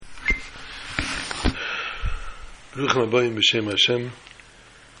Baruch Habayim b'Shem Hashem.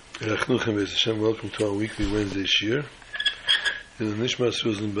 Erachnuchem Beis Hashem. Welcome to our weekly Wednesday Shir. In the Nishmas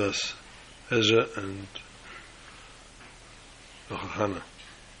Rosen Bas Ezra and Hana.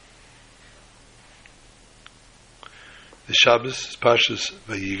 The Shabbos is Parshas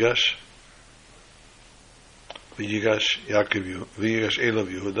Vayigash. Vayigash Elav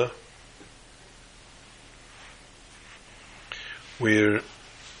Yehuda, where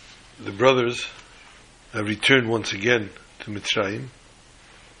the brothers have returned once again to Mitzrayim,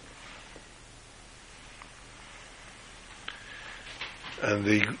 and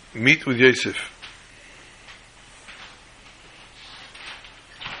they meet with Yosef.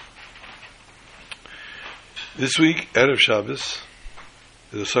 This week, Erev Shabbos,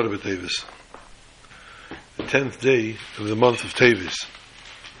 is Asar B'Tevis, the 10th day of the month of Tevis.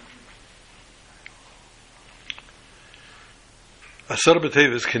 Asar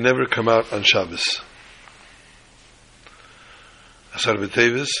B'Tevis can never come out on Shabbos. Asar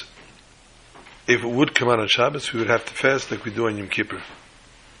B'Tevis, if it would come out on Shabbos, we would have to fast like we do on Yom Kippur.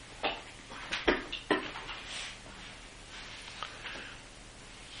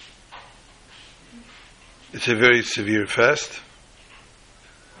 It's a very severe fast.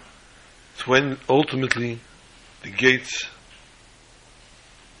 It's when ultimately the gates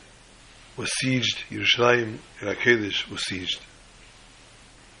were sieged, Yerushalayim and HaKodesh was sieged.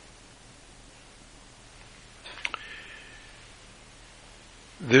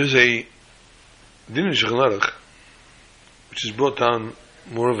 There's a din in Shulchan Aruch, which is brought down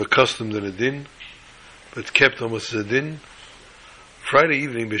more of a custom than a din, but kept almost as a din. Friday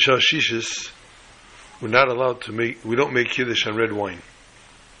evening, B'Shah Shishis, we're not allowed to we don't make Kiddush on red wine.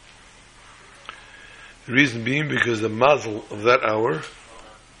 The reason being because the mazel of that hour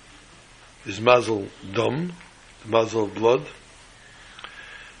is mazel dam, the mazel of blood,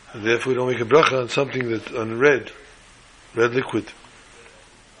 and therefore we don't make a bracha on something that's on red liquid.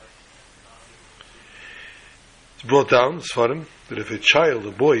 It's brought down, Sfarim, that if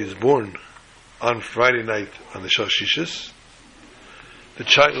a boy is born on Friday night on the Shashishis, the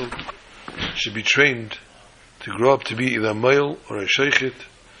child should be trained to grow up to be either a male or a sheikhit,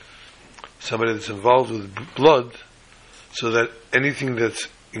 somebody that's involved with blood, so that anything that's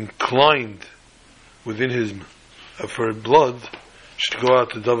inclined within him for blood should go out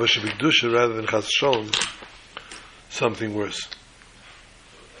to Davar Shebikdusha rather than Chas Shalom, something worse.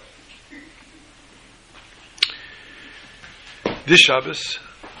 This Shabbos,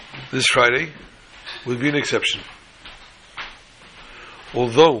 this Friday, would be an exception.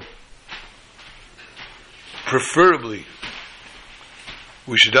 Although, preferably,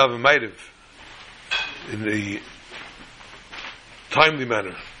 we should have a ma'ariv in a timely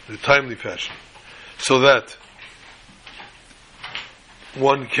manner, in a timely fashion, so that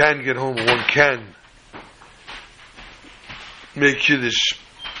one can get home, one can make Kiddush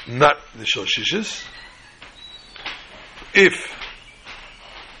not the Shashishis. If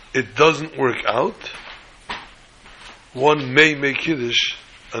it doesn't work out, one may make Kiddush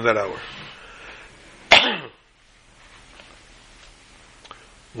on that hour.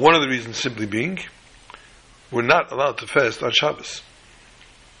 One of the reasons simply being, we're not allowed to fast on Shabbos.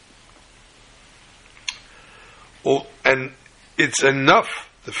 And it's enough,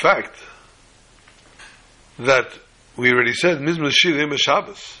 the fact that we already said, Mizmor Shirim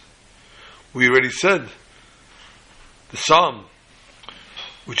Shabbos. We already said the psalm,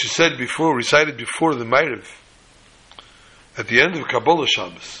 which is said before, recited before the Ma'ariv, at the end of Kabbalah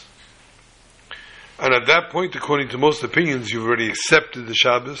Shabbos. And at that point, according to most opinions, you've already accepted the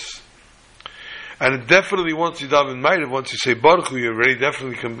Shabbos. And definitely once you daven Ma'ariv, once you say Baruch Hu, you already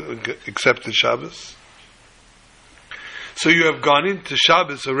definitely accepted Shabbos. So you have gone into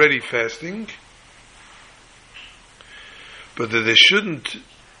Shabbos already fasting, but that there shouldn't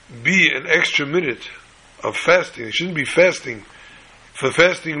be an extra minute of fasting. It shouldn't be fasting for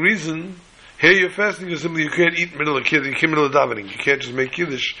fasting reason. Here you're fasting because simply you can't eat middle of Kiddush, you can't middle of davening. You can't just make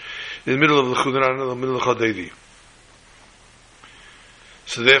Kiddush in the middle of the Chudan, in the middle of Chadaydi.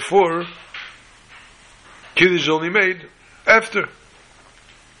 So therefore, Kiddush is only made after.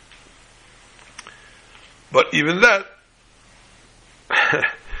 But even that,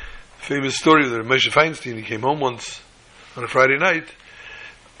 famous story of the Moshe Feinstein, he came home once on a Friday night,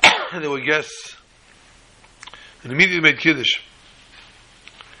 and there were guests, and immediately made Kiddush.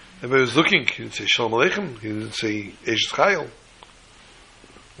 Everybody was looking. He didn't say Shalom Aleichem. He didn't say Eshes Chayil.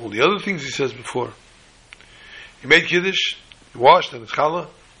 All the other things he says before. He made Kiddush, he washed, and it's challah,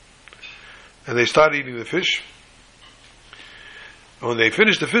 and they started eating the fish. And when they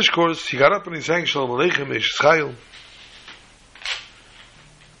finished the fish course, he got up and he sang Shalom Aleichem, Eshes Chayil.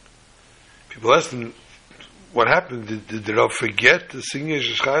 People asked him, what happened? Did the Rav forget to sing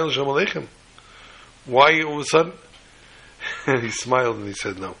Yeshayel Shalom Aleichem? Why all of a sudden? And he smiled and he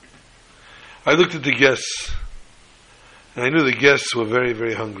said no. I looked at the guests, and I knew the guests were very,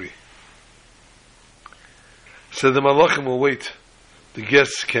 very hungry. I said, the Malachim will wait. The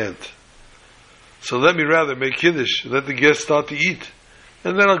guests can't. So let me rather make Kiddush, let the guests start to eat,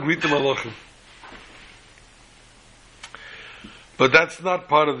 and then I'll greet the Malachim. But that's not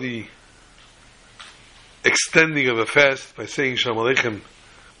part of the extending of a fast by saying Shalom Aleichem,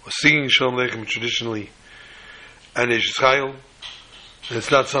 or singing Shalom Aleichem traditionally, and Yeshayel. And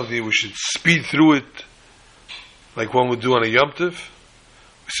it's not something we should speed through it like one would do on a Yom Tov.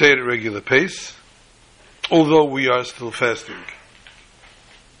 We say it at regular pace, although we are still fasting.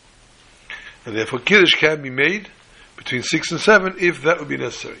 And therefore Kiddush can be made between 6 and 7 if that would be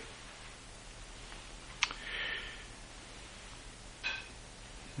necessary.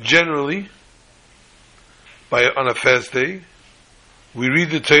 Generally, on a fast day, we read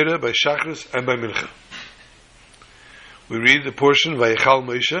the Torah by Shachris and by Mincha. We read the portion Vayichal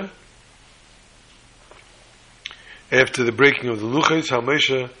Moshe after the breaking of the Luchos, how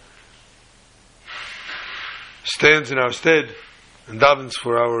Moshe stands in our stead and davens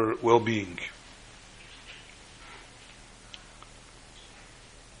for our well-being.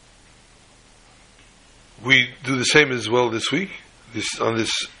 We do the same as well this week, on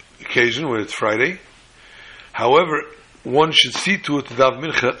this occasion where it's Friday. However, one should see to it to daven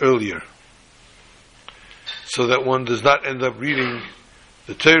Mincha earlier, so that one does not end up reading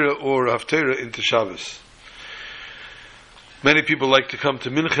the Torah or Haftarah into Shabbos. Many people like to come to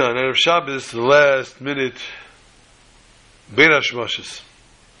Mincha on Erev Shabbos, the last minute Bein Hashmoshes,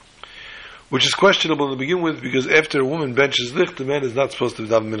 which is questionable to begin with, because after a woman benches licht, the man is not supposed to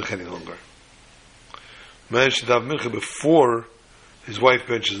daven Mincha any longer. The man should daven Mincha before his wife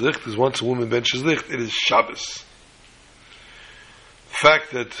benches licht, because once a woman benches licht, it is Shabbos. The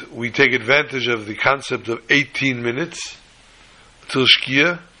fact that we take advantage of the concept of 18 minutes till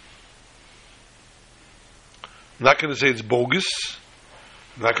Shkia, I'm not going to say it's bogus,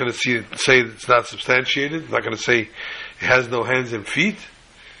 I'm not going to say it's not substantiated, I'm not going to say it has no hands and feet.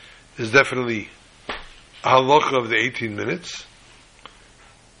 There's definitely a halacha of the 18 minutes.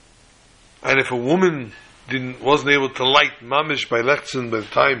 And if a woman wasn't able to light mamish by lechtzen by the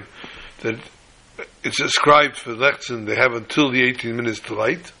time that it's ascribed for lechtzen, they have until the 18 minutes to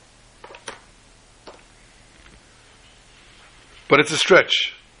light. But it's a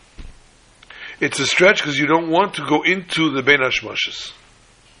stretch. It's a stretch because you don't want to go into the Bein Hashmoshes.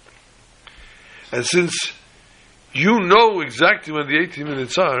 And since you know exactly when the 18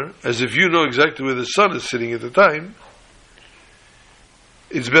 minutes are, as if you know exactly where the sun is sitting at the time,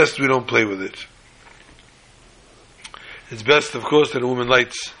 it's best we don't play with it. It's best, of course, that a woman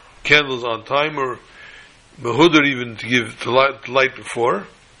lights candles on time, or mehudar even to light before.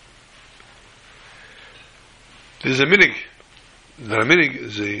 There's a minig. Not a minig,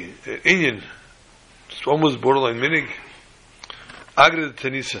 is an inyan. It's almost borderline minig. Agra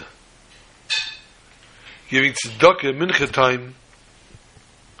Tanisa. Giving tzedakah mincha time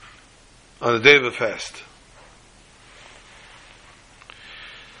on the day of a fast.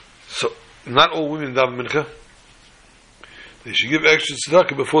 So, not all women daven mincha. They should give extra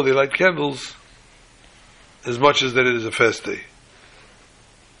tzedakah before they light candles, as much as that it is a fast day.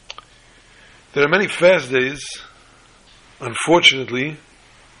 There are many fast days, unfortunately,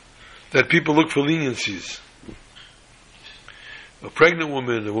 that people look for leniencies. A pregnant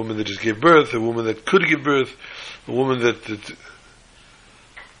woman, a woman that just gave birth, a woman that could give birth, a woman that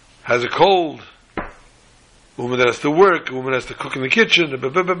has a cold, a woman that has to work, a woman that has to cook in the kitchen,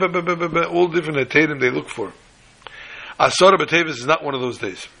 all different atadim they look for. Asara B'Tevis is not one of those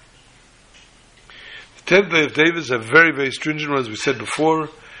days. The 10th day of Tevis are very, very stringent ones, we said before.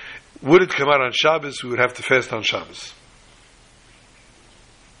 Would it come out on Shabbos, we would have to fast on Shabbos.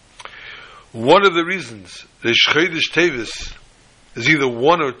 One of the reasons the Chodesh Tevis is either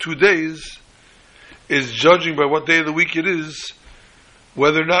 1 or 2 days is judging by what day of the week it is,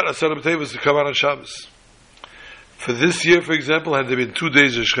 whether or not Asara B'Tevis will come out on Shabbos. For this year, for example, had there been 2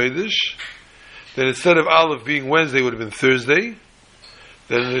 days of Chodesh, then instead of Aleph being Wednesday, it would have been Thursday.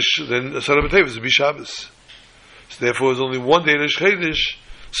 Then Asara B'Tevis would be Shabbos. So therefore, it was only 1 day in Chodesh,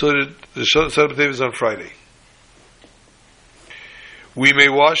 so that the Asara B'Tevis is on Friday. We may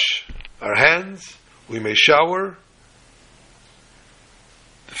wash our hands, we may shower.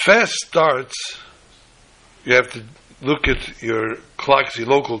 The fast starts, you have to look at your clocks, your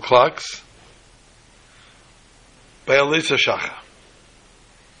local clocks, by Alisa Shacha.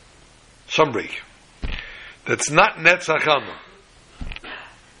 Sunbreak. That's not Netzach Hama.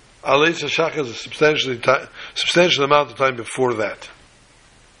 Aleis HaShachar is a substantial amount of time before that.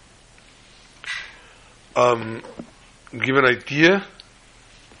 Give an idea,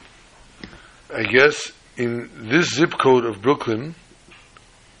 I guess, in this zip code of Brooklyn,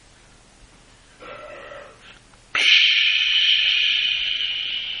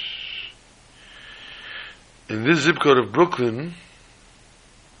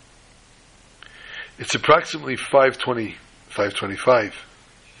 it's approximately 5:20, 5:25.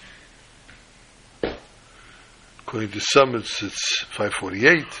 According to some, it's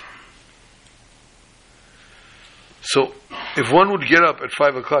 5:48. So, if one would get up at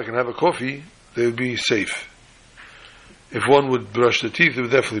 5 o'clock and have a coffee, they would be safe. If one would brush their teeth, they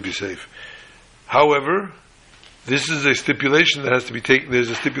would definitely be safe. However, this is a stipulation that has to be taken. There's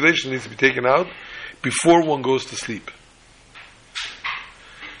a stipulation that needs to be taken out before one goes to sleep.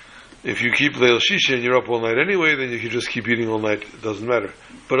 If you keep Leil Shisha and you're up all night anyway, then you can just keep eating all night. It doesn't matter.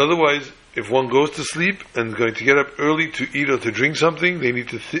 But otherwise, if one goes to sleep and is going to get up early to eat or to drink something, they need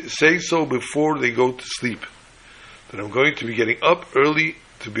to say so before they go to sleep. That I'm going to be getting up early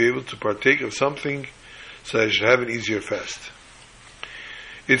to be able to partake of something so I should have an easier fast.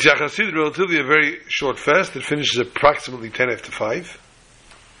 It's Yachasid, relatively a very short fast. It finishes approximately 10 after 5.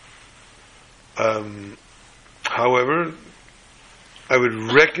 However, I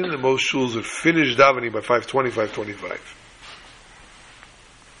would reckon that most shuls would finish davening by 5:20, 5:25.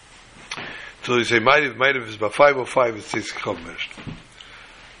 So you say, might if it's by 5:05, it says Chomesh.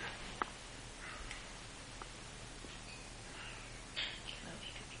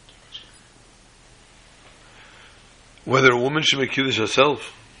 Whether a woman should make Kiddush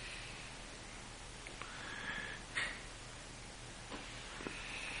herself,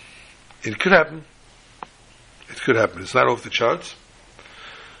 it could happen. It could happen. It's not off the charts.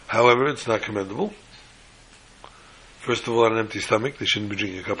 However, it's not commendable. First of all, on an empty stomach, they shouldn't be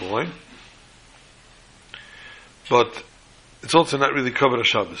drinking a cup of wine. But it's also not really covered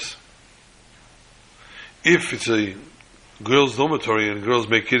Shabbos. If it's a girls' dormitory and girls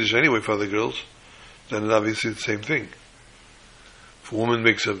make Kiddush anyway for other girls, then it's obviously the same thing. If a woman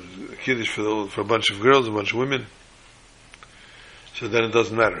makes a Kiddush for a bunch of girls, a bunch of women, so then it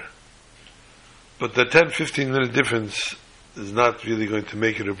doesn't matter. But the 10-15 minute difference is not really going to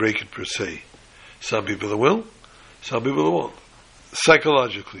make it or break it per se. Some people will, some people won't.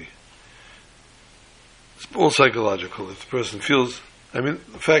 Psychologically. It's all psychological. If the person feels, the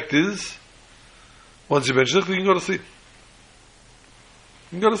fact is, once you mention it, you can go to sleep.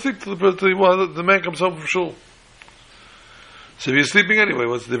 You can go to sleep till the man comes home from shul. So if you're sleeping anyway,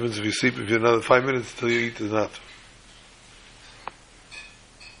 what's the difference if you sleep if you're another 5 minutes till you eat is not?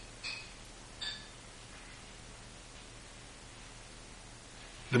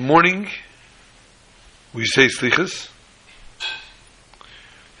 The morning, we say slichas.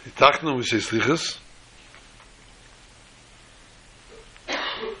 The tachnon, we say slichas.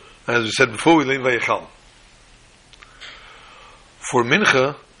 As we said before, we learn Vayichal. For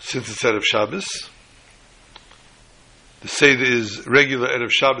mincha, since it's Erev Shabbos, the Seder is regular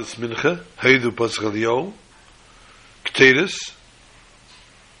Erev Shabbos mincha, Heidu Pasach Eliyahu, Kteris,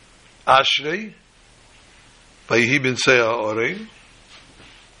 Ashrei, Vayihi ben Seah Orein.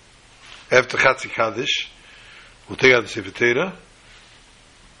 After Chatzi Kaddish, we'll take out the Sefer Torah.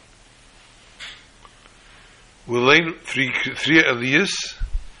 We'll learn three Aliyahs,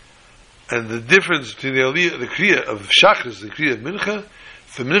 and the difference between the Aliyah, the Kriya of Shachris, the Kriya of Mincha,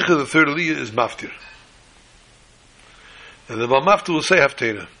 for Mincha the third Aliyah is Maftir. And the Baal Maftir will say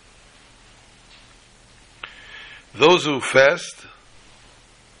Haftarah. Those who fast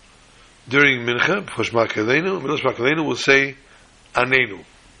during Mincha, before Shema Kaleinu, Middle Shema Kaleinu will say Anenu.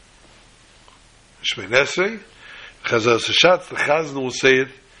 Shmei Nesrei, Chazal Sashat, the Chazan will say it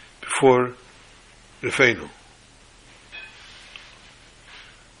before Refeinu.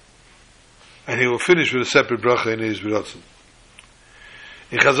 And he will finish with a separate bracha in his Biratzin.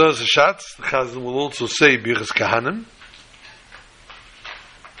 In Chazal Sashat, the Chazan will also say Birchas Kahanim,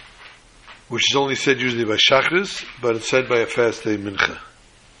 which is only said usually by Shachris, but it's said by a fast day Mincha.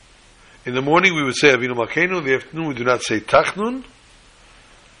 In the morning we would say Avinu Malkeinu, in the afternoon we do not say Tachnun,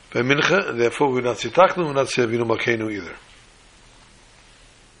 by Mincha, and therefore we will not say Tachnun, we will not say Avinu Malkeinu either.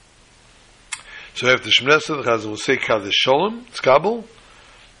 So after Shemnesa, the Chazan will say Kaddish Shalom, Tzkabel,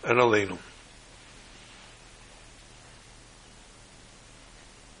 and Aleinu.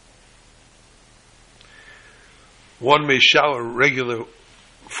 One may shower regular,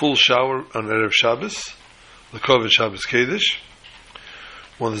 full shower on Erev Shabbos, L'Kov and Shabbos Kedesh.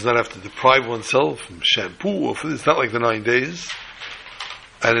 One does not have to deprive oneself from shampoo, or it's not like the 9 days.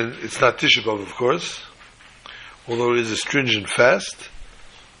 And it's not Tisha B'Av, of course, although it is a stringent fast.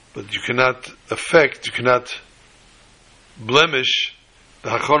 but you cannot blemish the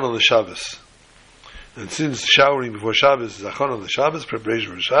Hachana l'Shabbos. And since showering before Shabbos is Hachana l'Shabbos,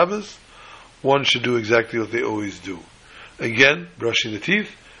 preparation for Shabbos, one should do exactly what they always do. Again, brushing the teeth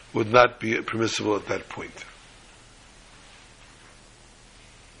would not be permissible at that point.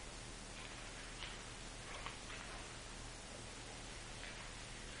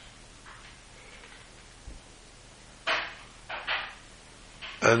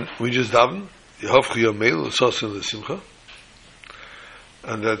 And we just daven, Yehovchi Yomel, Usasin L'Simcha,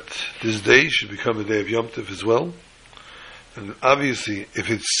 and that this day should become a day of Yom Tov as well. And obviously, if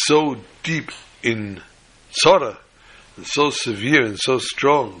it's so deep in Tzara, and so severe and so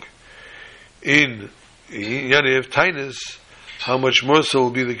strong in Yani of Tainus, how much more so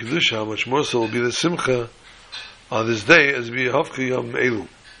will be the Kedusha, how much more so will be the Simcha on this day as be Yehovchi Yom Elu.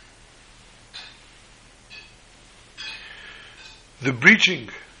 The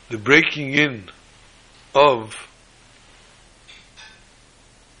breaking in of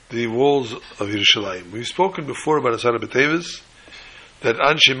the walls of Yerushalayim. We've spoken before about Asara B'Tevis, that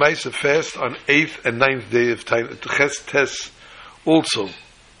Anshe Maisa fast on 8th and 9th day of Ches Tes also,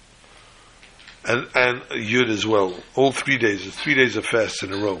 and Yud as well. All 3 days. It's 3 days of fast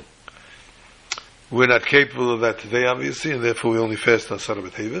in a row. We're not capable of that today, obviously, and therefore we only fast on Asara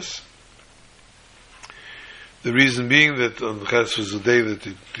B'Tevis. The reason being that on the Ches was the day that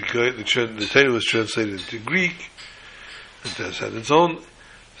the Torah was translated into Greek, and Tes had its own.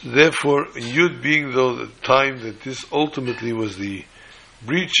 Therefore, Yud being though the time that this ultimately was the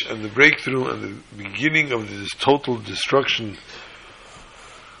breach and the breakthrough and the beginning of this total destruction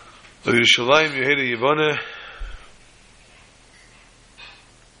of Yerushalayim, Yeheda Yevoneh,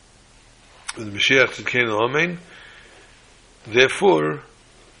 with the Mashiach Tzidkenu Amen. Therefore,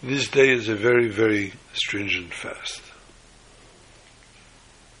 this day is a very, very stringent fast.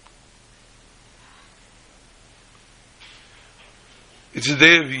 It's a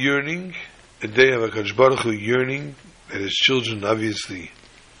day of yearning, a day of HaKadosh Baruch Hu yearning that his children obviously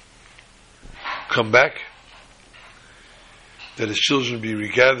come back, that his children be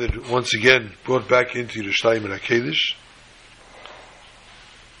regathered once again, brought back into Yerushalayim and HaKadosh.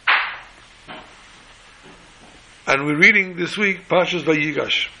 And we're reading this week Parshas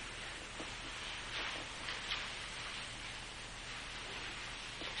Vayigash.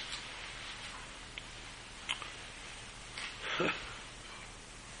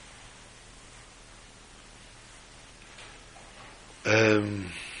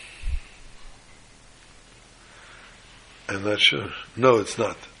 I'm not sure. No, it's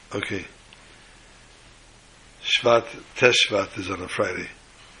not. Okay. Teshvat is on a Friday.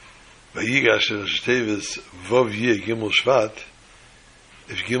 Vayigash and Shtevis Vov Yeh Gimel Shvat.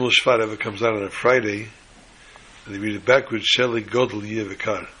 If Gimel Shvat ever comes out on a Friday, and they read it backwards, Sheli Godel Yeh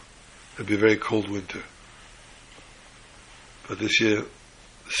Vekar. It'll be a very cold winter. But this year,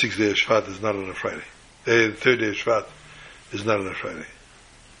 the 6th day of Shvat is not on a Friday. The 3rd day of Shvat is not on a Friday.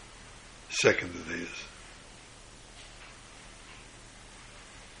 2nd of the day is.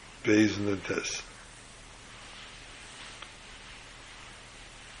 Beis and then Tes.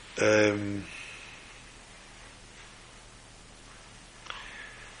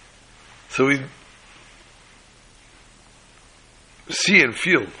 So we see and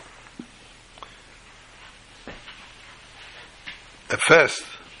feel a fast,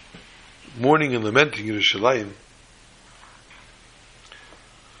 mourning and lamenting Yerushalayim.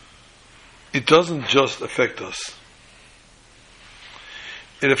 It doesn't just affect us.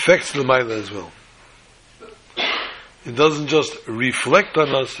 It affects the Maila as well. It doesn't just reflect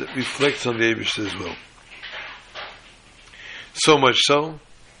on us, it reflects on the Eibishter as well. So much so,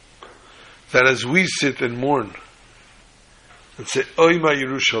 that as we sit and mourn, and say, Oy my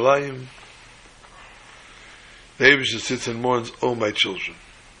Yerushalayim, the Eibishter sits and mourns, Oh my children.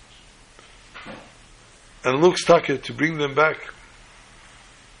 And looks taka to bring them back.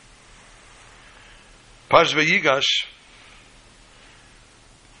 Parshas Vayigash,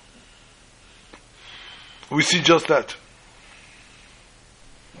 we see just that.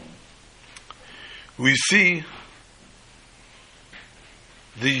 We see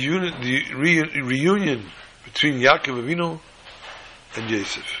the reunion between Yaakov Avinu and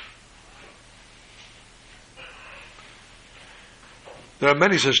Yosef. There are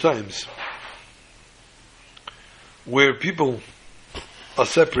many such times where people are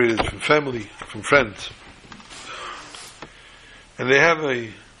separated from family, from friends, and they have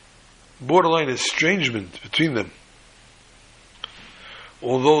a borderline estrangement between them.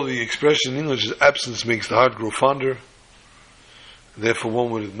 Although the expression in English is absence makes the heart grow fonder, therefore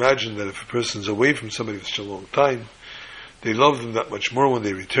one would imagine that if a person is away from somebody for such a long time, they love them that much more when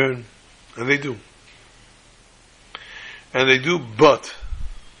they return. And they do. And they do, but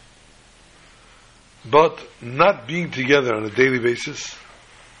not being together on a daily basis,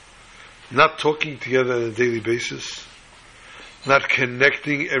 not talking together on a daily basis, not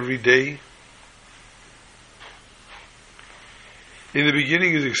connecting every day. In the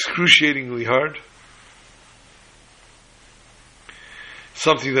beginning is excruciatingly hard.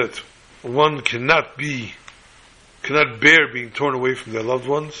 Something that one cannot bear being torn away from their loved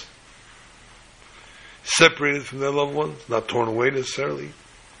ones, separated from their loved ones, not torn away necessarily,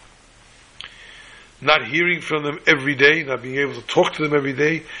 not hearing from them every day, not being able to talk to them every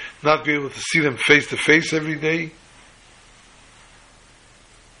day, not being able to see them face to face every day.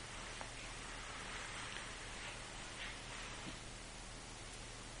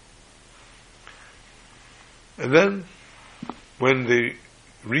 And then, when they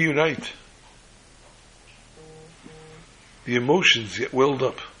reunite, the emotions get welled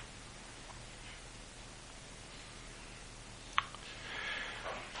up.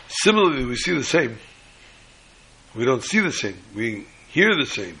 Similarly, we see the same. We don't see the same. We hear the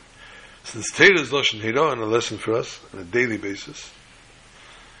same. Since Torah is Lashon Hara and a lesson for us on a daily basis,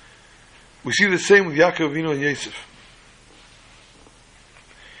 we see the same with Yaakov Avinu and Yosef.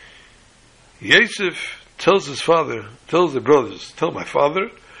 Yosef tells his father, tells the brothers, tell my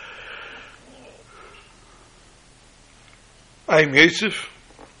father, I'm Yosef,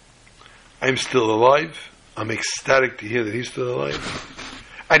 I'm still alive, I'm ecstatic to hear that he's still alive,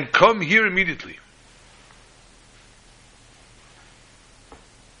 and come here immediately.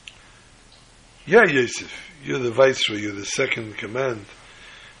 Yeah, Yosef, you're the viceroy, you're the second in command,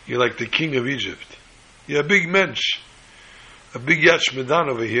 you're like the king of Egypt, you're a big mensch, a big Yashmedan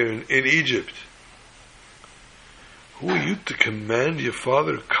over here in Egypt. Who are you to command your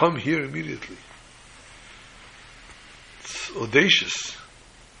father to come here immediately? It's audacious.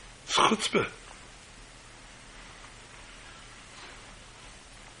 It's chutzpah.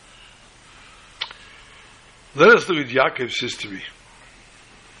 Let us look at Yaakov's history.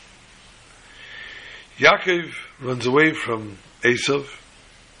 Yaakov runs away from Esav.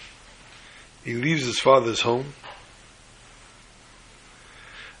 He leaves his father's home.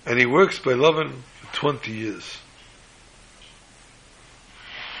 And he works by Lavan for 20 years.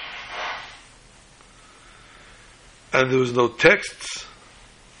 And there was no texts,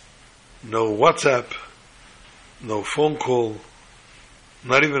 no WhatsApp, no phone call,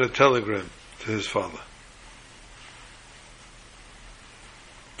 not even a telegram to his father.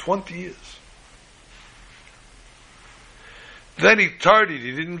 20 years. Then he tardied,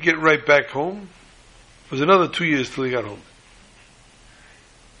 he didn't get right back home. It was another 2 years till he got home.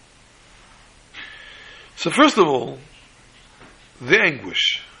 So first of all, the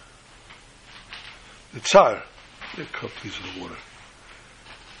anguish, the tsar. Get a cup, please, of the water.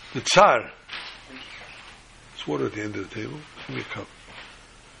 The tsar. There's water at the end of the table. Give me a cup.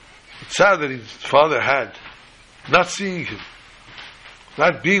 The tsar that his father had, not seeing him,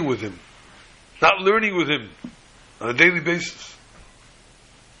 not being with him, not learning with him on a daily basis.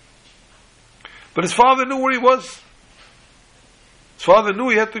 But his father knew where he was. His father knew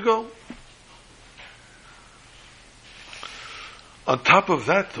he had to go. On top of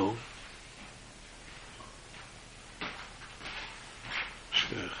that, though,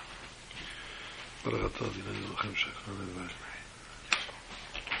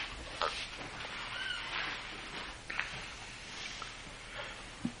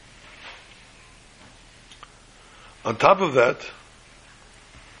 on top of that,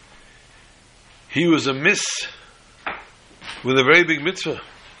 he was amiss with a very big mitzvah.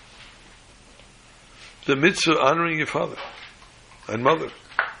 The mitzvah honoring your father and mother.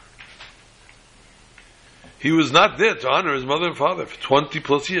 He was not there to honor his mother and father for 20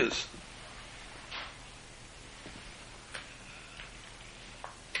 plus years.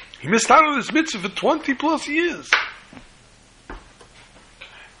 He missed out on this mitzvah for 20 plus years.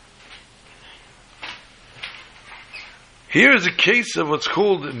 Here is a case of what's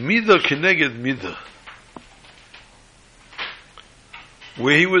called midah keneged midah,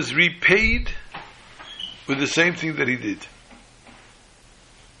 where he was repaid with the same thing that he did.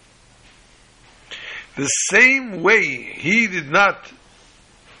 The same way he did not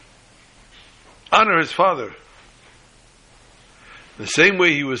honor his father, the same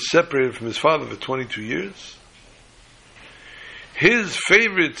way he was separated from his father for 22 years, his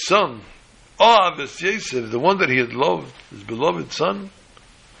favorite son, this Yosef, the one that he had loved, his beloved son,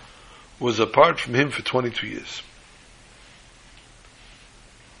 was apart from him for 22 years.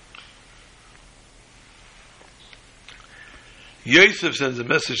 Yosef sends a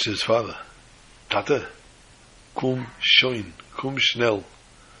message to his father. Tata, Kum shoin, kum schnell.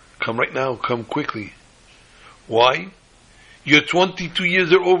 Come right now, come quickly. Why? Your 22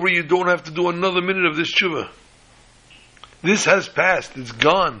 years are over, you don't have to do another minute of this tshuva. This has passed, it's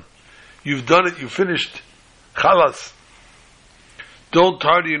gone. You've done it, you've finished. Chalas. Don't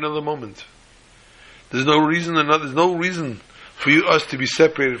tardy another moment. There's no reason for us to be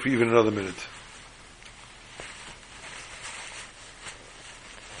separated for even another minute.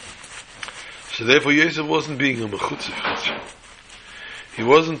 So therefore Yosef wasn't being a mechutzah. He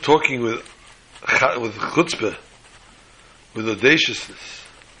wasn't talking with chutzpah, with audaciousness.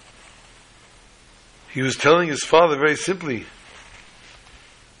 He was telling his father very simply,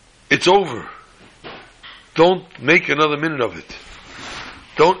 it's over. Don't make another minute of it.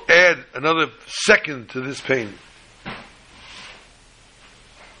 Don't add another second to this pain.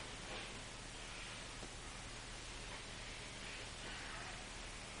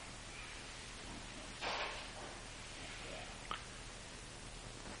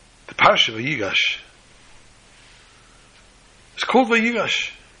 The Parshas Vayigash. It's called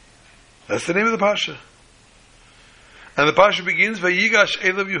Vayigash. That's the name of the Parsha. And the Parsha begins, Vayigash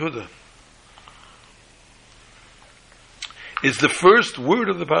Elav Yehuda. It's the first word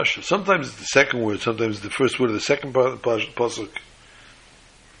of the Parsha. Sometimes it's the second word, sometimes it's the first word of the second pasuk.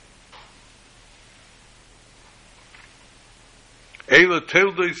 Ela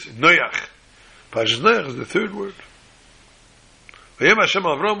Teildos Noach. Parshas Noach is the third word. Vayem Hashem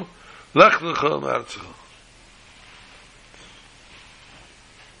Avram, Lech Lecha Ma'artzecha.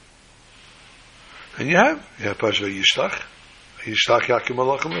 And you have Parshas Vayishlach. Vayishlach Yakim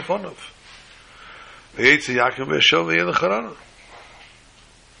Malachim Lefonov. Vayetze Yakim V'Eshov V'Yelech Harana.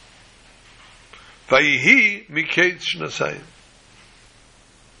 Vayihi Miketz Shnasayim.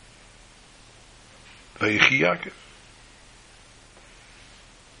 Vayichi Yakim.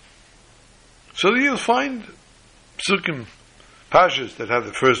 So you'll find psukim, parshas that have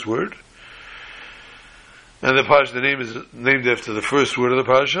the first word, and the parsha, the name is named after the first word of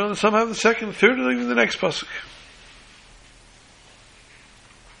the parsha, and some have the second, third, or even the next pasuk.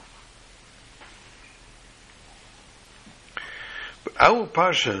 But our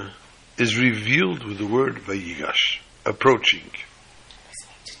parsha is revealed with the word Vayigash, approaching.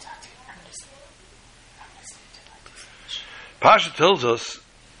 Parsha tells us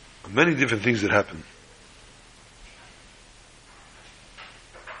many different things that happen.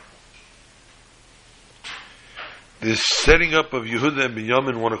 This setting up of Yehuda and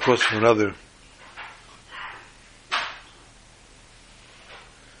Binyamin one across from another.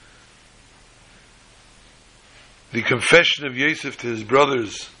 The confession of Yosef to his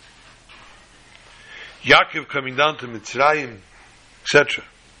brothers. Yaakov coming down to Mitzrayim, etc.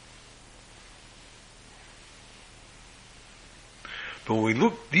 But when we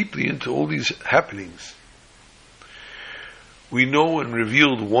look deeply into all these happenings, we know and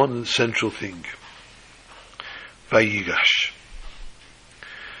revealed one central thing. Vayigash.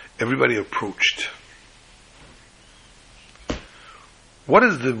 Everybody approached. What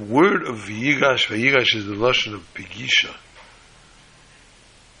is the word of Vayigash? Vayigash is the lashon of Begisha.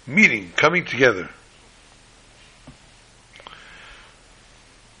 Meeting, coming together.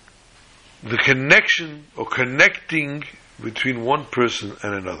 The connection or connecting between one person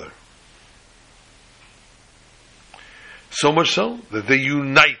and another. So much so that they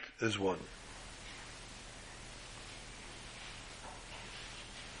unite as one.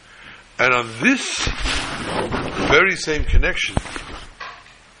 And on this very same connection,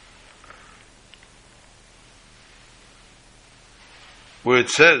 where it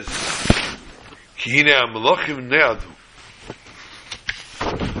says, Ki hine ha-melachim ne'adu,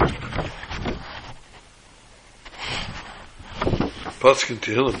 Pasuk in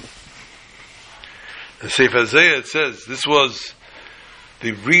Tehillim. In Sefer Isaiah it says, this was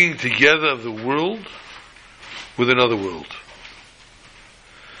the bringing together of the world with another world.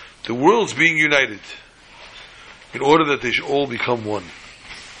 The worlds being united in order that they should all become one.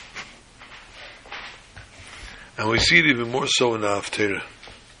 And we see it even more so in the Haftarah.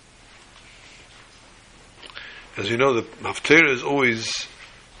 As you know, the Haftarah is always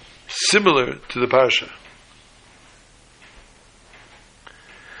similar to the Parsha.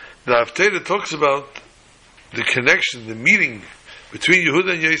 The Haftarah talks about the connection, the meeting between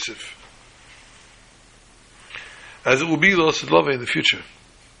Yehuda and Yosef, as it will be Lo Love in the future.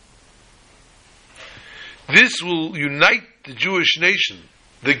 This will unite the Jewish nation,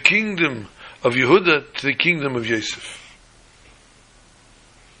 the kingdom of Yehuda to the kingdom of Yosef.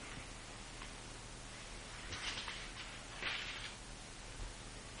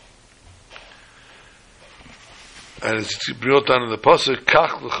 And it's brought down in the pasuk,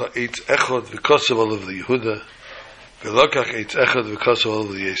 Kach l'cha eitz echad v'kosav alav Yehuda. V'lokach eitz echad v'kaso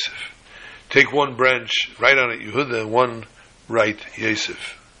al Yosef. Take one branch, write on it Yehuda, and one write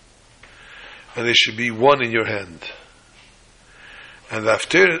Yosef. And there should be one in your hand. And the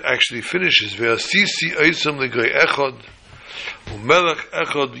Haftarah actually finishes, Ve'asisi oisam l'grei echad, u'melech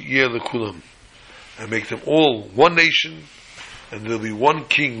echad yeh l'kulam. And make them all one nation, and there'll be one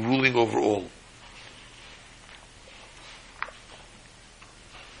king ruling over all.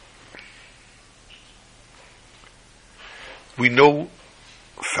 We know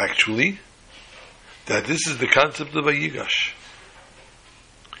factually that this is the concept of Vayigash.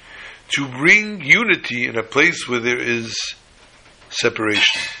 To bring unity in a place where there is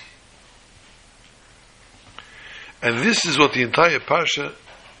separation. And this is what the entire Parsha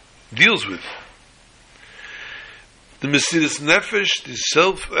deals with. The Mesiras Nefesh,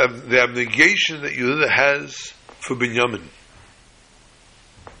 the abnegation that Yehuda has for Binyamin.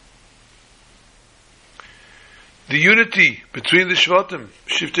 The unity between the Shvatim,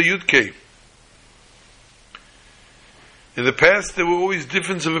 Shifta Yudkei. In the past, there were always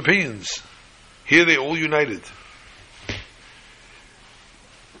difference of opinions. Here, they all united.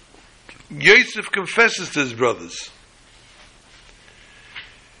 Yosef confesses to his brothers.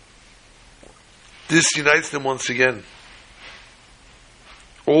 This unites them once again.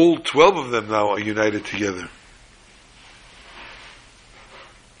 All 12 of them now are united together.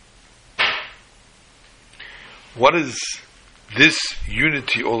 What is this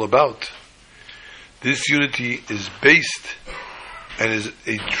unity all about? This unity is based and is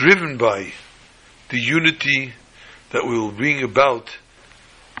driven by the unity that will bring about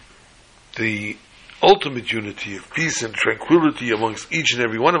the ultimate unity of peace and tranquility amongst each and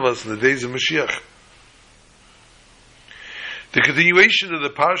every one of us in the days of Mashiach. The continuation of the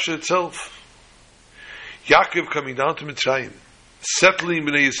Parsha itself, Yaakov coming down to Mitzrayim, settling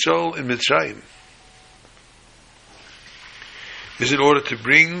Bnei Yisrael in Mitzrayim, is in order to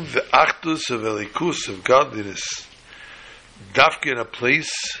bring the Achdus of Elikus, of godliness, Dafka in a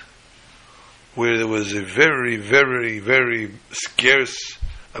place where there was a very, very, very scarce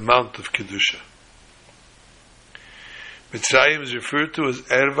amount of Kedusha. Mitzrayim is referred to as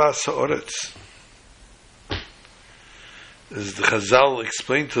Erva Sa'oretz. As the Chazal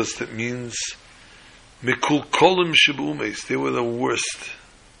explained to us, that means Mikul Kolim Shibumes. They were the worst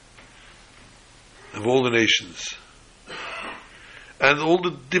of all the nations. And all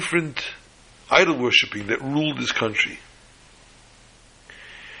the different idol worshipping that ruled this country.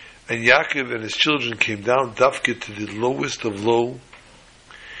 And Yaakov and his children came down Dafka to the lowest of low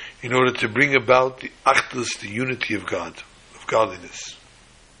in order to bring about the Achdus, the unity of God, of godliness.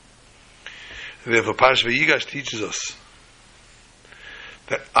 And therefore Parshas Vayigash teaches us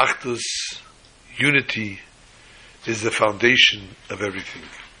that Achdus, unity, is the foundation of everything.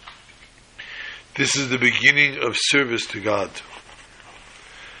 This is the beginning of service to God.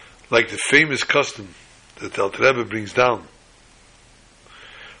 Like the famous custom that the Alter Rebbe brings down,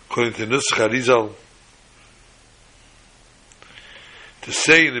 according to Nusach Arizal, to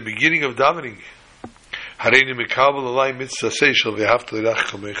say in the beginning of davening, Hareini mekabel alai mitzvah seishal ve'ahavta l'irach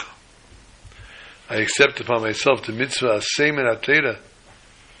kamecha. I accept upon myself the mitzvah asem in atera,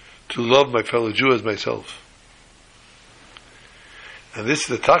 to love my fellow Jew as myself. And this is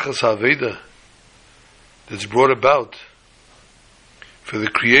the Tachas HaAveda that's brought about for the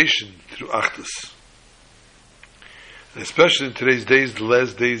creation through Achdus. And especially in today's days, the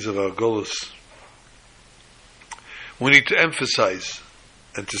last days of our Golus, we need to emphasize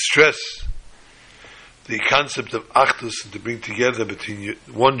and to stress the concept of Achdus and to bring together between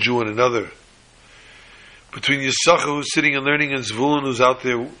one Jew and another, between Yisachar who's sitting and learning and Zvulun who's out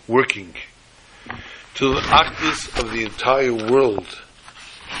there working, to the Achdus of the entire world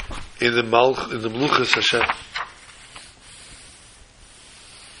in the Meluchas Hashem.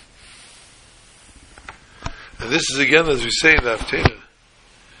 And this is again, as we say in the Haftarah,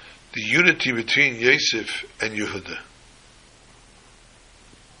 the unity between Yosef and Yehuda.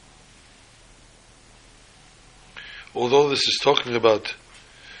 Although this is talking about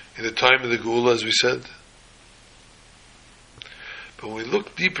in the time of the Geula, as we said, but when we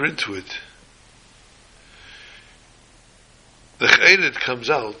look deeper into it, the Chayret comes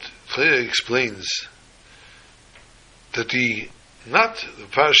out, Chayret explains that not the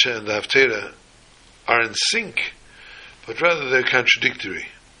Parsha and the Haftarah are in sync, but rather they're contradictory.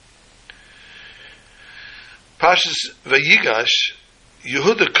 Parshas Vayigash,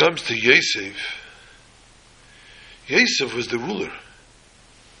 Yehuda comes to Yosef. Yosef was the ruler,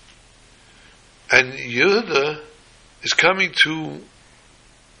 and Yehuda is coming to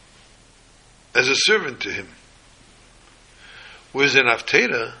as a servant to him. Whereas in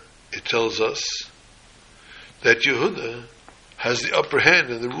Haftarah, it tells us that Yehuda has the upper hand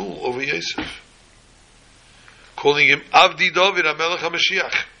and the rule over Yosef, calling him Avdi David HaMelech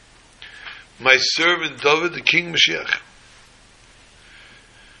HaMashiach, my servant David, the King Mashiach,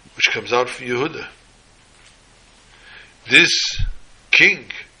 which comes out from Yehuda. This king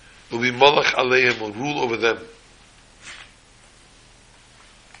will be Malach Aleihim, will rule over them.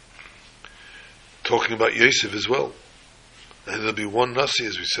 Talking about Yosef as well. And there'll be one Nasi,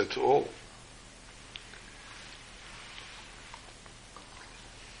 as we said to all.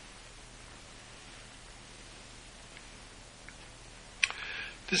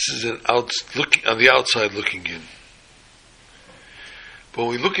 This is on the outside looking in. But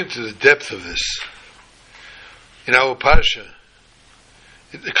when we look into the depth of this, in our Parsha,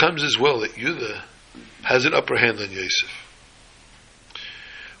 it comes as well that Yehuda has an upper hand on Yosef.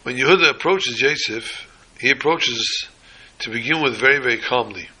 When Yehuda approaches Yosef, he approaches, to begin with, very, very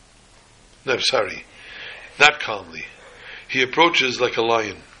calmly. No, sorry, not calmly. He approaches like a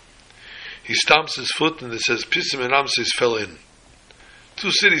lion. He stomps his foot, and it says, Pisim and Ramses fell in.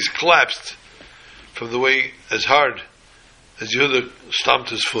 2 cities collapsed from the way as hard as Yehuda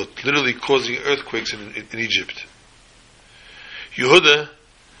stomped his foot, literally causing earthquakes in Egypt. Yehuda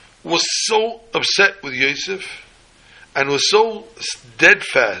was so upset with Yosef and was so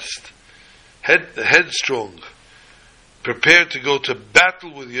steadfast, headstrong, prepared to go to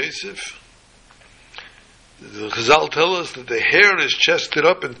battle with Yosef. The Chazal tell us that the hair on his chest stood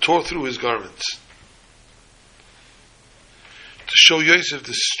up and tore through his garments, to show Yosef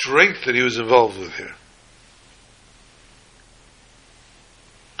the strength that he was involved with here.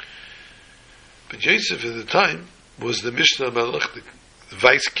 But Yosef at the time was the Mishnah Melech, the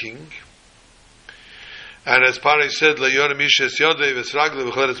vice king. And as Parah said,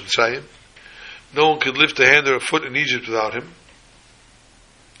 no one could lift a hand or a foot in Egypt without him.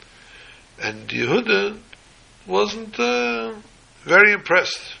 And Yehuda wasn't very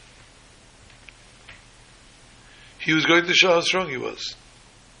impressed. He was going to show how strong he was.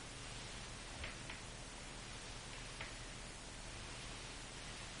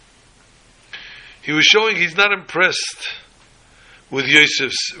 He was showing he's not impressed with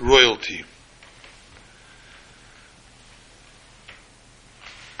Yosef's royalty.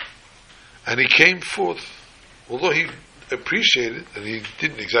 And he came forth, although he appreciated, and he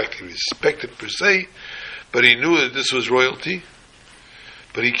didn't exactly respect it per se, but he knew that this was royalty,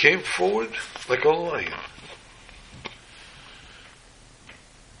 but he came forward like a lion.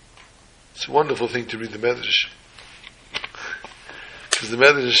 It's a wonderful thing to read the Medrash, because the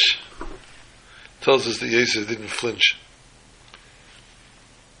Medrash tells us that Yosef didn't flinch.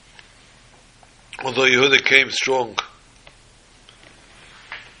 Although Yehuda came strong,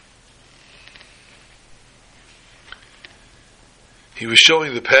 he was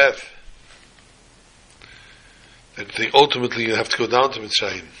showing the path that ultimately you have to go down to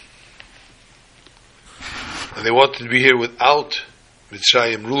Mitzrayim. And they wanted to be here without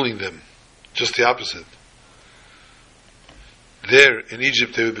Mitzrayim ruling them. Just the opposite. There in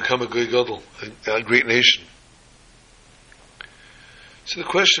Egypt they would become a great gadol, a great nation. So the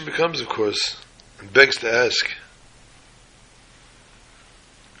question becomes, of course, and begs to ask,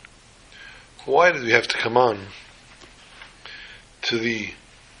 why did we have to come on to the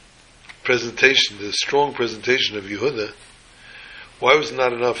presentation, the strong presentation of Yehuda? Why was it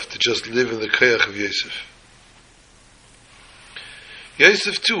not enough to just live in the koyach of Yosef?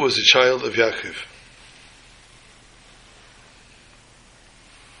 Yosef too was a child of Yaakov.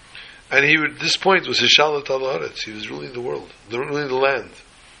 And he, at this point, was a shalat al haaretz. He was ruling the world, ruling the land.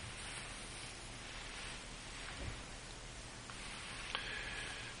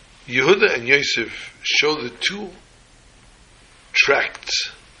 Yehuda and Yosef show the 2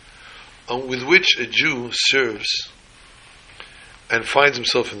 tracts with which a Jew serves and finds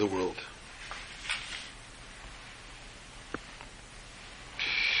himself in the world.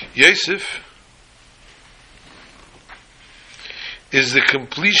 Yosef is the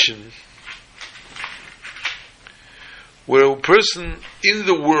completion where a person in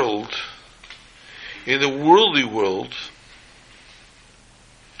the world, in the worldly world,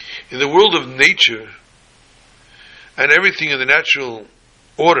 in the world of nature and everything in the natural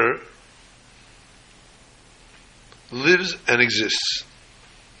order, lives and exists.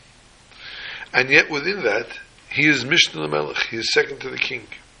 And yet within that, he is Mishnah Melech, he is second to the king.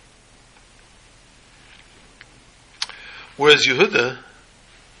 Whereas Yehuda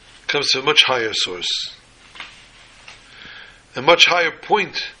comes to a much higher source, a much higher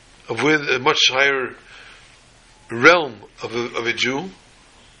point of where, a much higher realm of a Jew,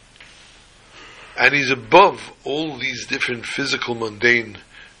 and he's above all these different physical, mundane,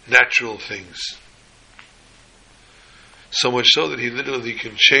 natural things. So much so that he literally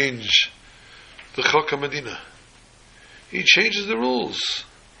can change the Chok Medina. He changes the rules.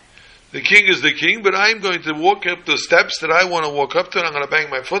 The king is the king, but I'm going to walk up the steps that I want to walk up to, and I'm going to bang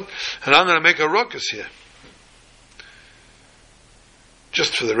my foot, and I'm going to make a ruckus here.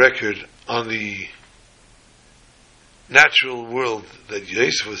 Just for the record, on the natural world that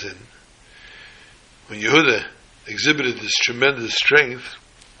Yosef was in, when Yehuda exhibited this tremendous strength,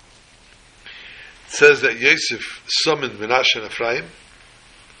 it says that Yosef summoned Menashe and Ephraim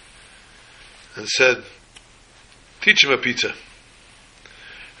and said, teach him a pizza.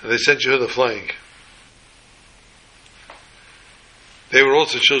 And they sent Yehuda flying. They were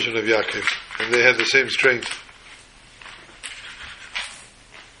also children of Yaakov, and they had the same strength.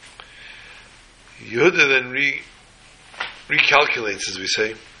 Yehuda then recalculates, as we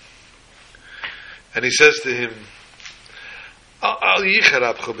say, and he says to him,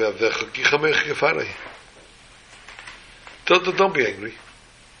 don't be angry.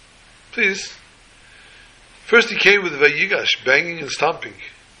 Please. First he came with Vayigash, banging and stomping.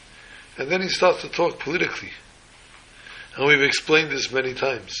 And then he starts to talk politically. And we've explained this many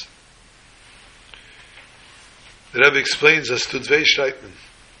times. The Rebbe explains as Tudvei Shreitman.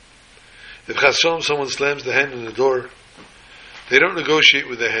 If Chas Shalom someone slams the hand in the door, they don't negotiate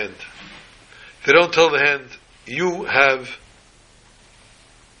with the hand. They don't tell the hand, you have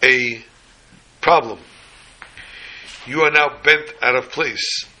a problem. You are now bent out of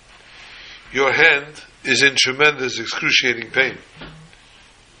place. Your hand is in tremendous, excruciating pain.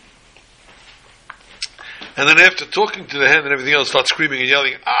 And then after talking to the hand and everything else, starts screaming and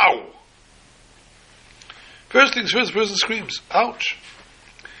yelling, ow! First things first, the person screams, ouch.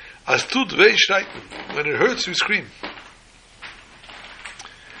 As tut vei shreiten. When it hurts, we scream.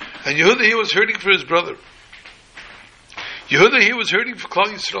 And Yehuda here was hurting for his brother. Yehuda here was hurting for Klal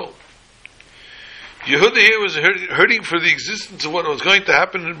Yisrael. Yehuda here was hurting for the existence of what was going to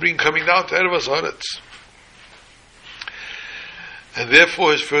happen and bring coming down to Erev Haaretz. And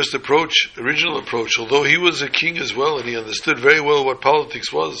therefore his first approach, original approach, although he was a king as well and he understood very well what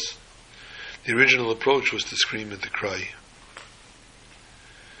politics was, the original approach was to scream and to cry.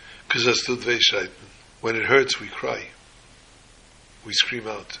 Because when it hurts, we cry. We scream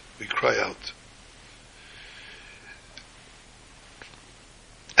out. We cry out.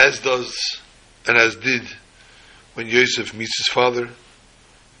 As does and as did when Yosef meets his father,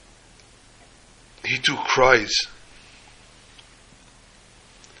 he too cries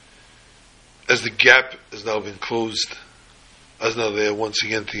as the gap has now been closed, as now they are once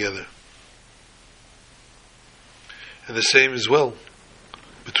again together. And the same as well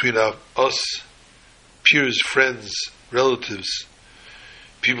between us, peers, friends, relatives,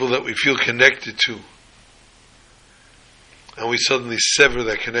 people that we feel connected to, and we suddenly sever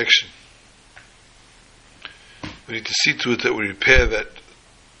that connection. We need to see to it that we repair that,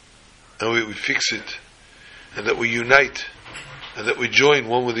 and we fix it, and that we unite, and that we join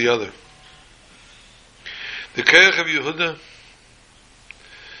one with the other. The Koach of Yehuda,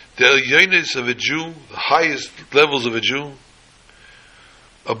 the Elyonis of a Jew, the highest levels of a Jew,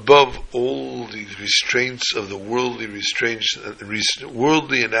 above all the restraints of the worldly restraints,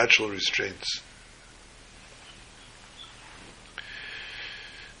 worldly and natural restraints.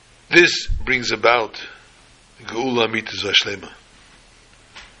 This brings about Geula Amitis Vashlema.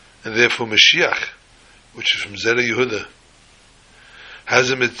 And therefore Mashiach, which is from Zera Yehuda,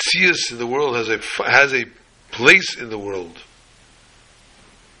 has a metzias in the world, has a place in the world,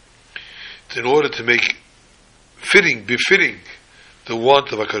 in order to make befitting the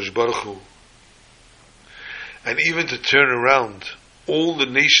want of HaKadosh Baruch Hu, and even to turn around all the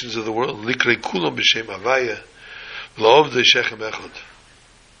nations of the world, Likrei Kulam B'Shem Havaya, La'ovdei Shechem Echad,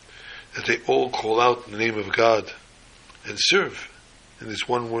 that they all call out in the name of God and serve in this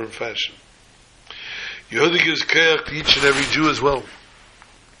one word fashion. Yehuda gives Koach to each and every Jew as well,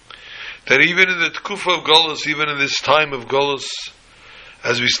 that even in the Tkufa of Golus, even in this time of Golus,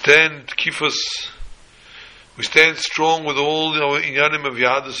 as we stand Kifus, we stand strong with all the inyanim of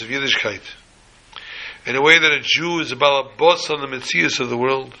Yadus, of Yiddishkeit, in a way that a Jew is about a boss on the Metzias of the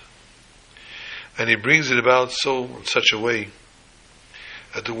world, and he brings it about in such a way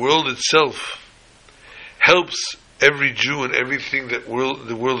that the world itself helps every Jew and everything that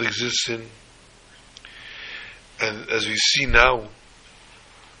the world exists in. And as we see now,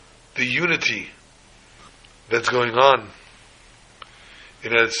 the unity that's going on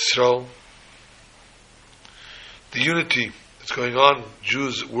in Eretz Yisrael, the unity that's going on,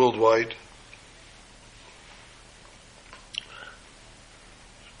 Jews worldwide,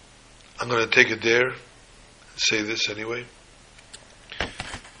 I'm going to take a dare and say this anyway.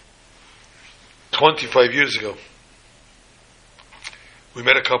 25 years ago, We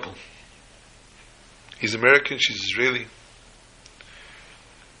met a couple. He's American, she's Israeli.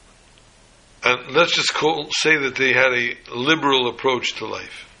 And let's just say that they had a liberal approach to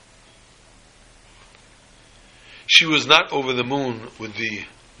life. She was not over the moon with the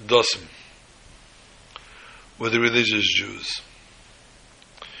Dosim, with the religious Jews.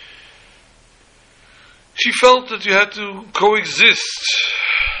 She felt that you had to coexist.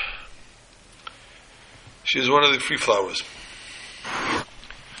 She is one of the free flowers.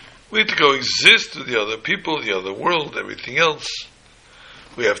 We have to coexist with the other people, the other world, everything else.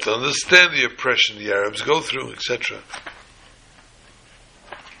 We have to understand the oppression the Arabs go through, etc.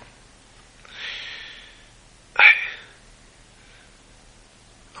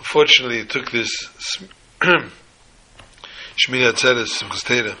 Unfortunately, it took this Shmini Atzeres Simchas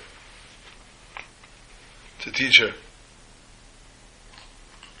Torah to teach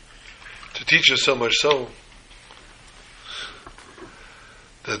her so much so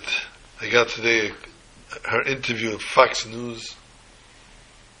that I got today her interview at Fox News,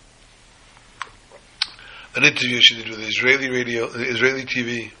 an interview she did with Israeli radio, Israeli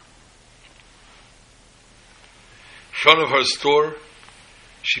TV, in front of her store.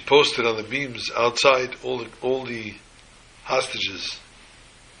 She posted on the beams outside all the hostages,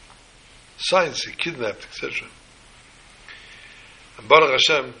 signs, kidnapped, etc. And Baruch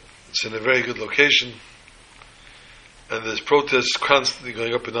Hashem, it's in a very good location, and there's protests constantly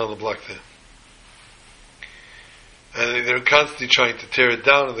going up and down the block there. And they're constantly trying to tear it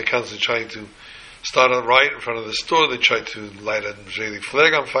down, and they're constantly trying to start a riot in front of the store. They try to light an Israeli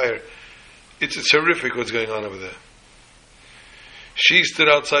flag on fire. It's horrific what's going on over there. She stood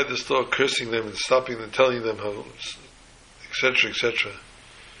outside the store cursing them and stopping them, telling them how, etc., etc.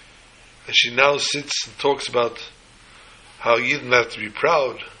 And she now sits and talks about how Yidden have to be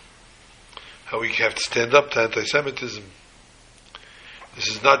proud, how we have to stand up to anti-Semitism. This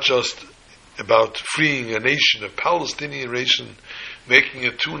is not just about freeing a nation, a Palestinian nation, making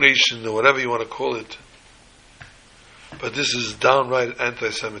a two-nation, or whatever you want to call it. But this is downright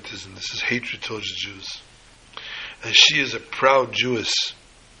anti-Semitism. This is hatred towards Jews. And she is a proud Jewess,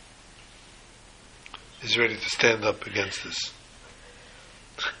 is ready to stand up against this.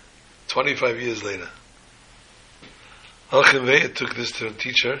 25 years later. It took this to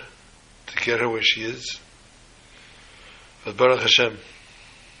teach her, to get her where she is. But Baruch Hashem,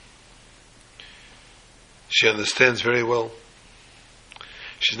 she understands very well.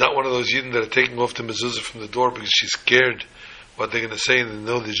 She's not one of those Yidden that are taking off the mezuzah from the door because she's scared what they're going to say and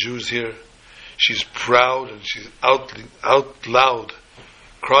they know the Jews here. She's proud and she's out loud,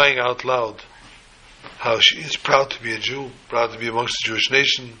 crying out loud how she is proud to be a Jew, proud to be amongst the Jewish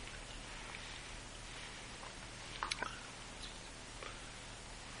nation.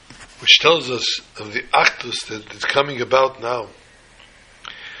 Which tells us of the actus that is coming about now.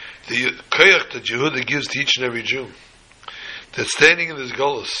 The koyach that Yehuda gives to each and every Jew, that standing in this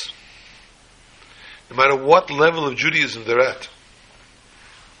golus, no matter what level of Judaism they're at,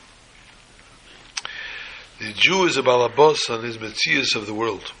 the Jew is a balabos on his metzias of the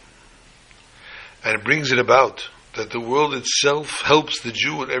world, and brings it about that the world itself helps the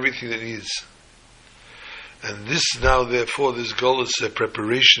Jew in everything that he is. And this now, therefore, this goal is a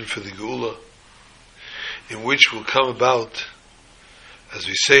preparation for the Geula, in which will come about, as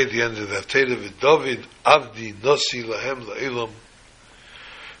we say at the end of the Haftarah, David Avdi Nosi Lahem La'ilam,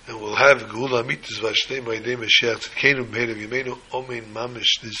 and we'll have Geula Mitzvah Vashtei Ma'idei Mashiach Tzidkenu B'Heidav Yimenu Omein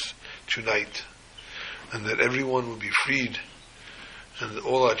Mamish this tonight, and that everyone will be freed, and that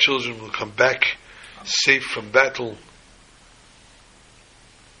all our children will come back safe from battle.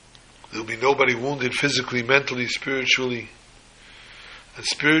 There will be nobody wounded physically, mentally, spiritually. And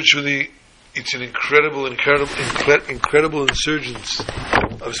spiritually, it's an incredible insurgence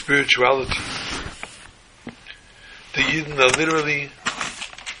of spirituality. The Yidden are literally,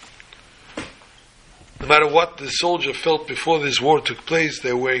 no matter what the soldier felt before this war took place,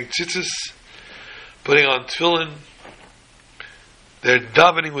 they're wearing tzitzis, putting on tefillin, they're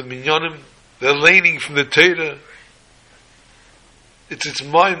davening with minyanim, they're laning from the Torah. It's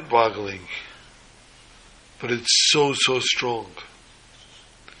mind-boggling, but it's so strong.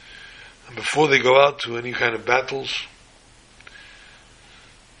 And before they go out to any kind of battles,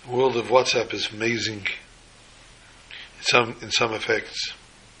 the world of WhatsApp is amazing in some effects.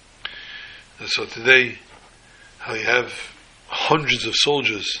 And so today, how you have hundreds of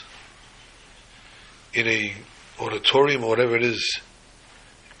soldiers in a auditorium or whatever it is,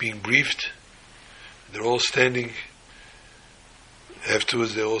 being briefed, they're all standing.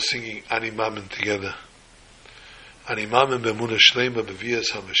 Afterwards, they're all singing Ani Mamen together. Ani Mamen b'emunah shleima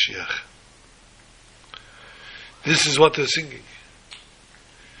b'vias HaMashiach. This is what they're singing.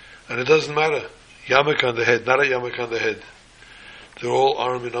 And it doesn't matter. Yamak on the head, not a yamak on the head. They're all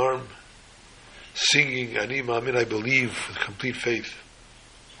arm in arm, singing, Ani Ma'amin, I believe, with complete faith.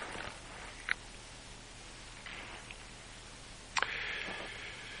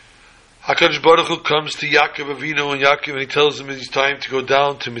 HaKadosh Baruch Hu comes to Yaakov Avinu and he tells him it's time to go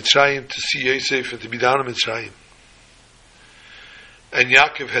down to Mitzrayim to see Yosef and to be down in Mitzrayim. And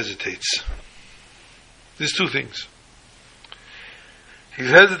Yaakov hesitates. There's two things. He's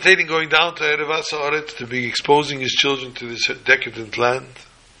hesitating going down to Erev Haaretz to be exposing his children to this decadent land.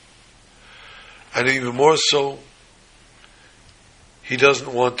 And even more so, he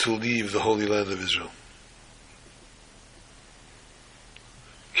doesn't want to leave the Holy Land of Israel.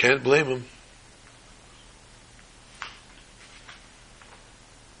 Can't blame him.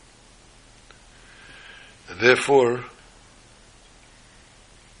 And therefore,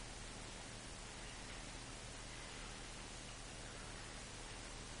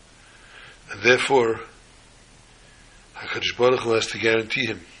 HaKadosh Baruch Hu has to guarantee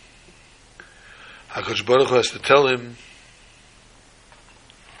him. HaKadosh Baruch Hu has to tell him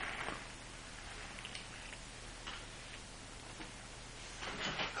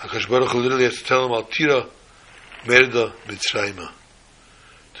HaKadosh Baruch Hu literally has to tell him, Al tira merda Mitzrayim.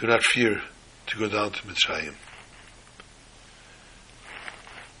 Do not fear to go down to Mitzrayim.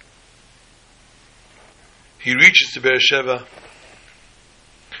 He reaches to Beersheba.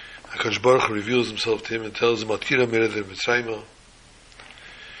 HaKadosh Baruch Hu reveals himself to him and tells him, Al tira merda Mitzrayim.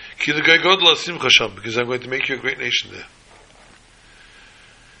 Ki l'gai godla simcha sham, because I'm going to make you a great nation there.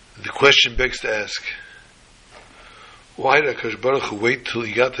 The question begs to ask, why did HaKadosh Baruch Hu wait till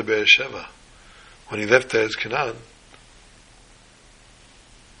he got to Beersheba when he left Eretz Canaan?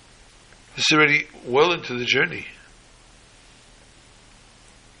 This is already well into the journey.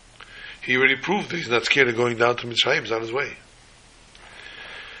 He already proved that he's not scared of going down to Mitzrayim. He's on his way.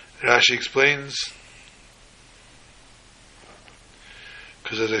 Rashi explains,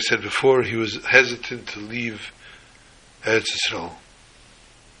 because as I said before, he was hesitant to leave Eretz Yisrael.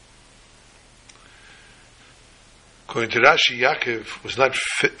 According to Rashi, Yaakov was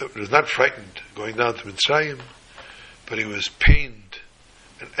not frightened going down to Mitzrayim, but he was pained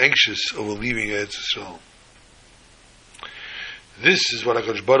and anxious over leaving Eretz Yisrael. This is what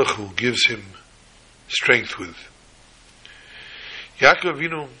HaKadosh Baruch Hu gives him strength with. Yaakov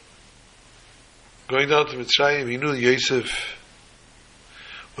Avinu, going down to Mitzrayim, he knew Yosef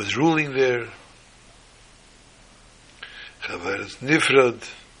was ruling there. Chavaras Nifrad,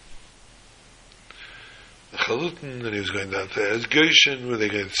 the Chalutin, and he was going down to Eretz Goshen, where they're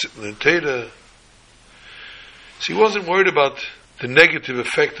going to sit and learn Torah. So he wasn't worried about the negative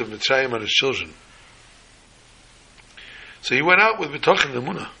effect of Mitzrayim on his children. So he went out with B'tochen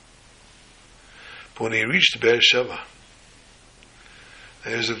Emunah. But when he reached Beersheba,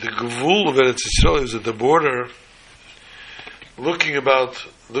 he was at the Gevul of Eretz Yisrael, he was at the border, looking to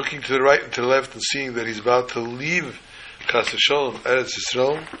the right and to the left and seeing that he's about to leave Chas v'Sholom, Eretz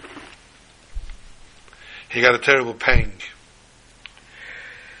Yisrael. He got a terrible pang.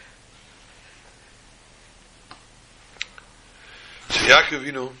 So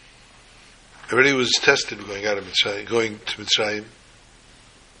Yaakov, already was tested going to Mitzrayim.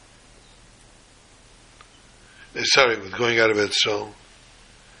 With going out of Eretz Yisrael.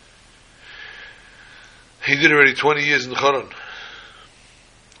 He did already 20 years in Choron.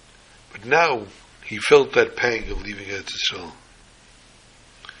 But now he felt that pang of leaving Eretz Yisrael.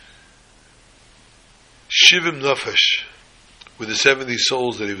 Shivim Nafesh, with the 70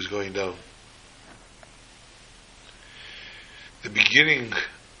 souls that he was going down. The beginning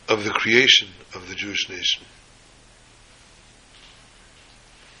of the creation of the Jewish nation.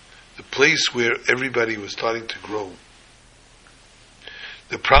 The place where everybody was starting to grow.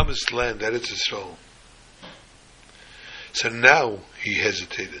 The promised land, Eretz Yisrael. So now he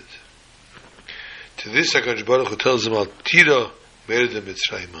hesitated. To this HaKadosh Baruch Hu tells him, Al tira merda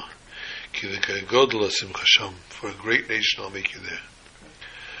Mitzrayim. For a great nation I'll make you there.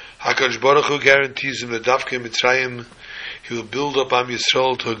 HaKadosh Baruch Hu guarantees him that Dafka in Mitzrayim he will build up Am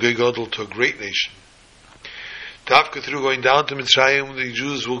Yisrael to a Godel, to a great nation. Dafka through going down to Mitzrayim, the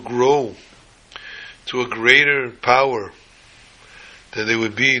Jews will grow to a greater power than they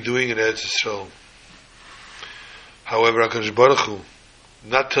would be doing in Eretz Yisrael. However, HaKadosh Baruch Hu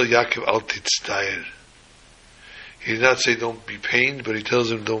not tell Yaakov al titztayer. He did not say don't be pained, but he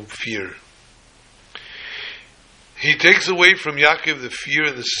tells him don't fear. He takes away from Yaakov the fear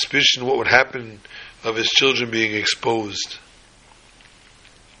and the suspicion what would happen of his children being exposed.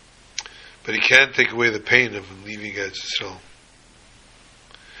 But he can't take away the pain of him leaving Eretz Yisrael.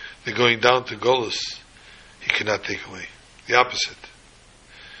 They're going down to Golus. He cannot take away. The opposite.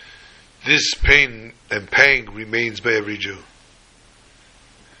 This pain and pang remains by every Jew.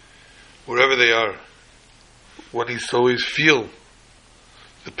 Wherever they are, one needs to always feel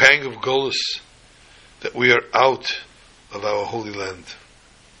the pang of Golus, that we are out of our holy land.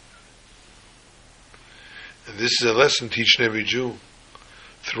 And this is a lesson to each and every Jew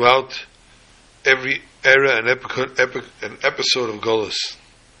throughout every era and episode of Golus.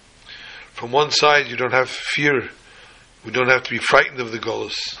 From one side, you don't have fear. We don't have to be frightened of the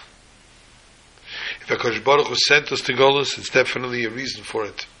Golus. If HaKadosh Baruch Hu sent us to Golus, it's definitely a reason for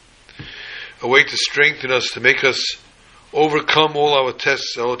it. A way to strengthen us, to make us overcome all our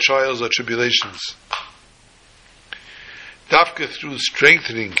tests, our trials, our tribulations. Dafka, through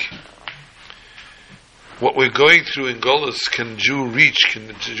strengthening what we're going through in Golus, can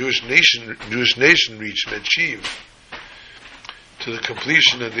the Jewish nation reach and achieve to the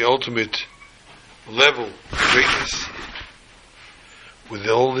completion and the ultimate level of greatness. With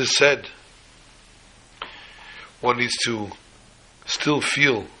all this said, one needs to still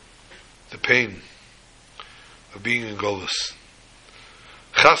feel the pain of being in Golus.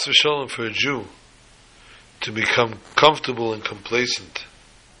 Chas v'sholom, for a Jew to become comfortable and complacent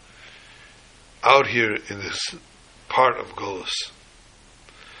out here in this part of Golus.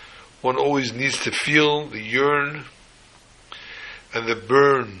 One always needs to feel the yearn and the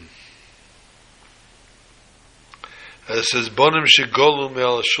burn. As it says, Bonim shegolu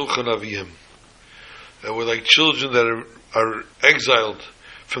me'al shulchan avihim, that we're like children that are exiled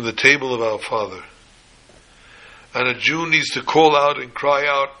from the table of our father. And a Jew needs to call out and cry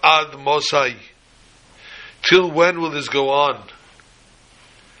out, Ad Mosai, till when will this go on?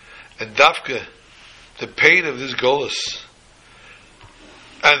 And Dafka, the pain of this Golus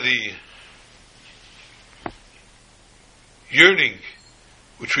and the yearning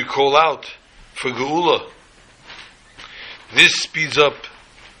which we call out for Geula, this speeds up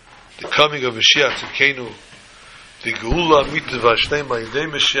the coming of Mashiach Tzidkenu, the Geula Mitva Shnema Yidei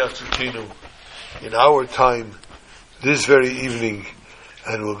Mashiach Tzidkenu, in our time, this very evening,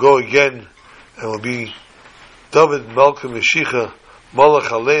 and we'll go again, and we'll be David Malka Mashiach Malach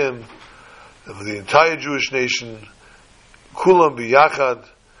Aleim, and for the entire Jewish nation, Kulam B'Yachad,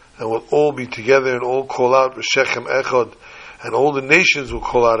 and we'll all be together and all call out B'Shechem Echad, and all the nations will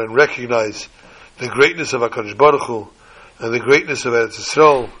call out and recognize the greatness of HaKadosh Baruch Hu and the greatness of Eretz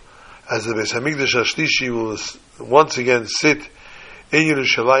Yisrael, as the Beis Hamikdash HaShlishi will once again sit in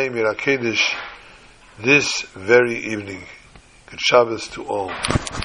Yerushalayim Yer HaKodesh this very evening. Good Shabbos to all.